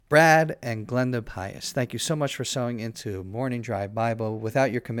Brad and Glenda Pius, thank you so much for sewing into Morning Drive Bible. Without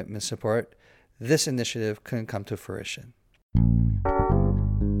your commitment and support, this initiative couldn't come to fruition.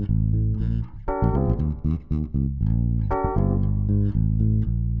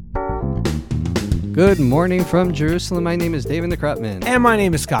 Good morning from Jerusalem. My name is David Krutman. And my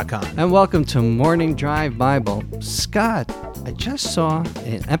name is Scott Kahn. And welcome to Morning Drive Bible. Scott, I just saw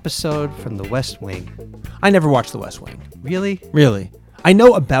an episode from The West Wing. I never watched The West Wing. Really? Really. I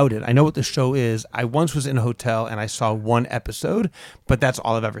know about it. I know what the show is. I once was in a hotel and I saw one episode, but that's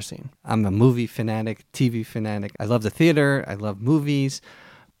all I've ever seen. I'm a movie fanatic, TV fanatic. I love the theater. I love movies.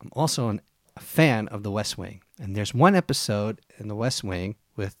 I'm also a fan of The West Wing. And there's one episode in The West Wing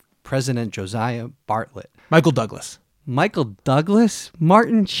with President Josiah Bartlet. Michael Douglas. Michael Douglas?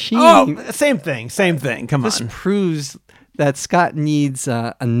 Martin Sheen. Oh, same thing. Come This on. proves that Scott needs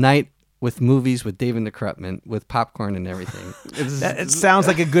a night with movies with David Krutman, with popcorn and everything. It sounds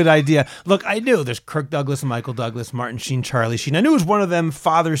like a good idea. Look, I knew there's Kirk Douglas and Michael Douglas, Martin Sheen, Charlie Sheen. I knew it was one of them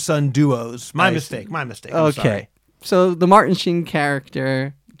father-son duos. My mistake. I'm okay. sorry. So the Martin Sheen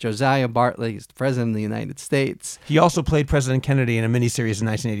character, Josiah Bartlet, is the president of the United States. He also played President Kennedy in a miniseries in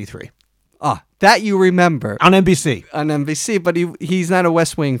 1983. Ah, that you remember. On NBC. On NBC, but he's not a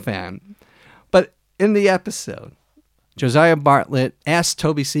West Wing fan. But in the episode, Josiah Bartlet asked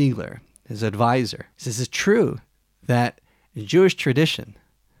Toby Siegler, his advisor, he says, is it true that in Jewish tradition,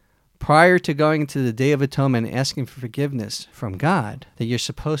 prior to going into the Day of Atonement and asking for forgiveness from God, that you're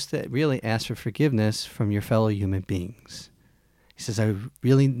supposed to really ask for forgiveness from your fellow human beings? He says, I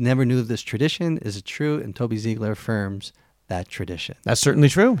really never knew of this tradition. Is it true? And Toby Siegler affirms that tradition. That's certainly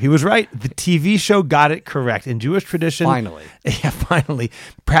true. He was right. The TV show got it correct. In Jewish tradition, Finally.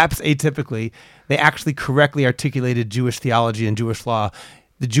 Perhaps atypically, they actually correctly articulated Jewish theology and Jewish law.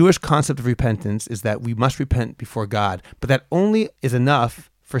 The Jewish concept of repentance is that we must repent before God, but that only is enough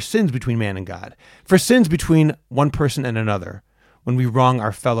for sins between man and God. For sins between one person and another, when we wrong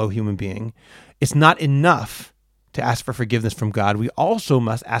our fellow human being, it's not enough to ask for forgiveness from God. We also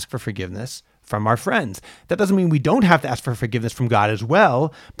must ask for forgiveness from our friends. That doesn't mean we don't have to ask for forgiveness from God as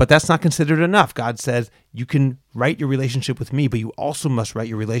well, but that's not considered enough. God says you can right your relationship with me, but you also must right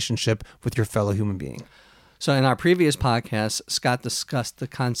your relationship with your fellow human being. So in our previous podcast, Scott discussed the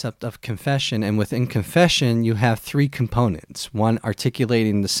concept of confession, and within confession, you have three components. One,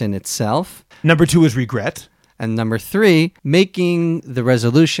 articulating the sin itself. Number two is regret. And number three, making the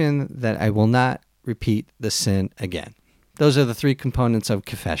resolution that I will not repeat the sin again. Those are the three components of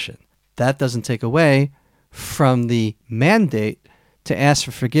confession. That doesn't take away from the mandate to ask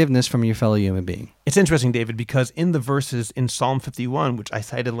for forgiveness from your fellow human being. It's interesting, David, because in the verses in Psalm 51, which I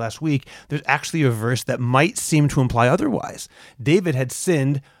cited last week, there's actually a verse that might seem to imply otherwise. David had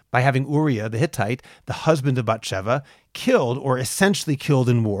sinned by having Uriah, the Hittite, the husband of Bathsheba, killed or essentially killed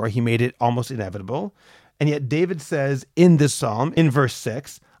in war. He made it almost inevitable. And yet David says in this psalm, in verse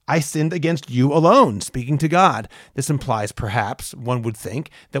 6, I sinned against you alone, speaking to God. This implies, perhaps, one would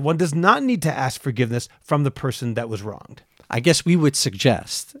think, that one does not need to ask forgiveness from the person that was wronged. I guess we would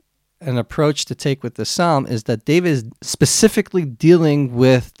suggest an approach to take with the psalm is that David is specifically dealing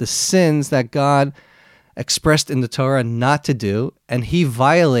with the sins that God expressed in the Torah not to do, and he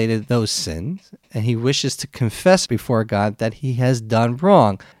violated those sins, and he wishes to confess before God that he has done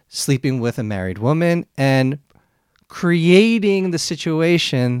wrong, sleeping with a married woman and creating the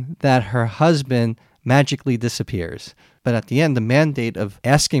situation that her husband magically disappears. But at the end, the mandate of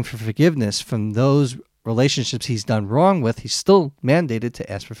asking for forgiveness from those relationships he's done wrong with, he's still mandated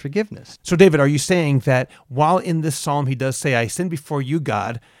to ask for forgiveness. So, David, are you saying that while in this psalm he does say, I sin before you,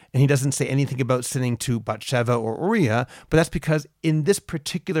 God, and he doesn't say anything about sinning to Bathsheba or Uriah, but that's because in this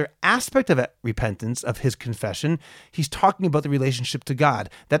particular aspect of repentance, of his confession, he's talking about the relationship to God.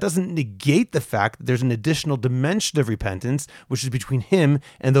 That doesn't negate the fact that there's an additional dimension of repentance, which is between him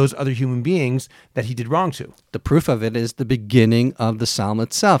and those other human beings that he did wrong to. The proof of it is the beginning of the psalm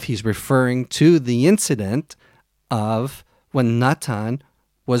itself. He's referring to the incident of when Natan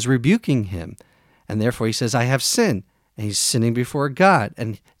was rebuking him. And therefore he says, I have sinned. And he's sinning before God.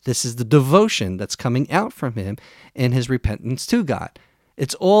 And this is the devotion that's coming out from him in his repentance to God.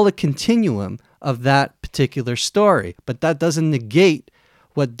 It's all a continuum of that particular story. But that doesn't negate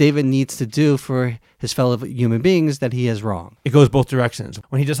what David needs to do for his fellow human beings that he has wronged. It goes both directions.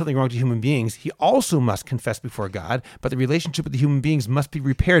 When he does something wrong to human beings, he also must confess before God, but the relationship with the human beings must be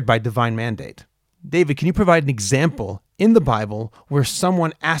repaired by divine mandate. David, can you provide an example in the Bible where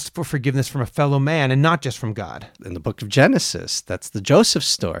someone asked for forgiveness from a fellow man and not just from God? In the book of Genesis, that's the Joseph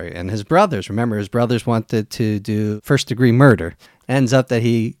story and his brothers. Remember, his brothers wanted to do first-degree murder. Ends up that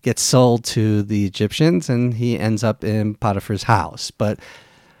he gets sold to the Egyptians and he ends up in Potiphar's house. But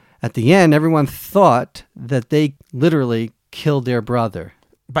At the end, everyone thought that they literally killed their brother.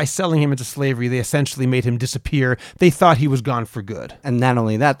 By selling him into slavery, they essentially made him disappear. They thought he was gone for good. And not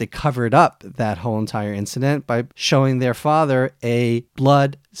only that, they covered up that whole entire incident by showing their father a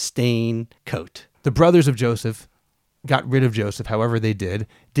blood-stained coat. The brothers of Joseph got rid of Joseph, however they did,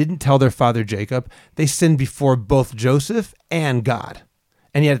 didn't tell their father Jacob. They sinned before both Joseph and God.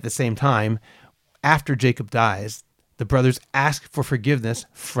 And yet at the same time, after Jacob dies, the brothers ask for forgiveness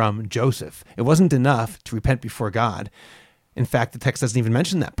from Joseph. It wasn't enough to repent before God. In fact, the text doesn't even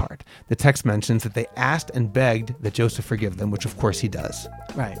mention that part. The text mentions that they asked and begged that Joseph forgive them, which of course he does.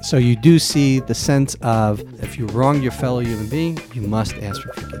 Right. So you do see the sense of if you wrong your fellow human being, you must ask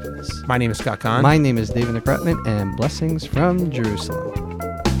for forgiveness. My name is Scott Kahn. My name is David McRutman, and blessings from Jerusalem.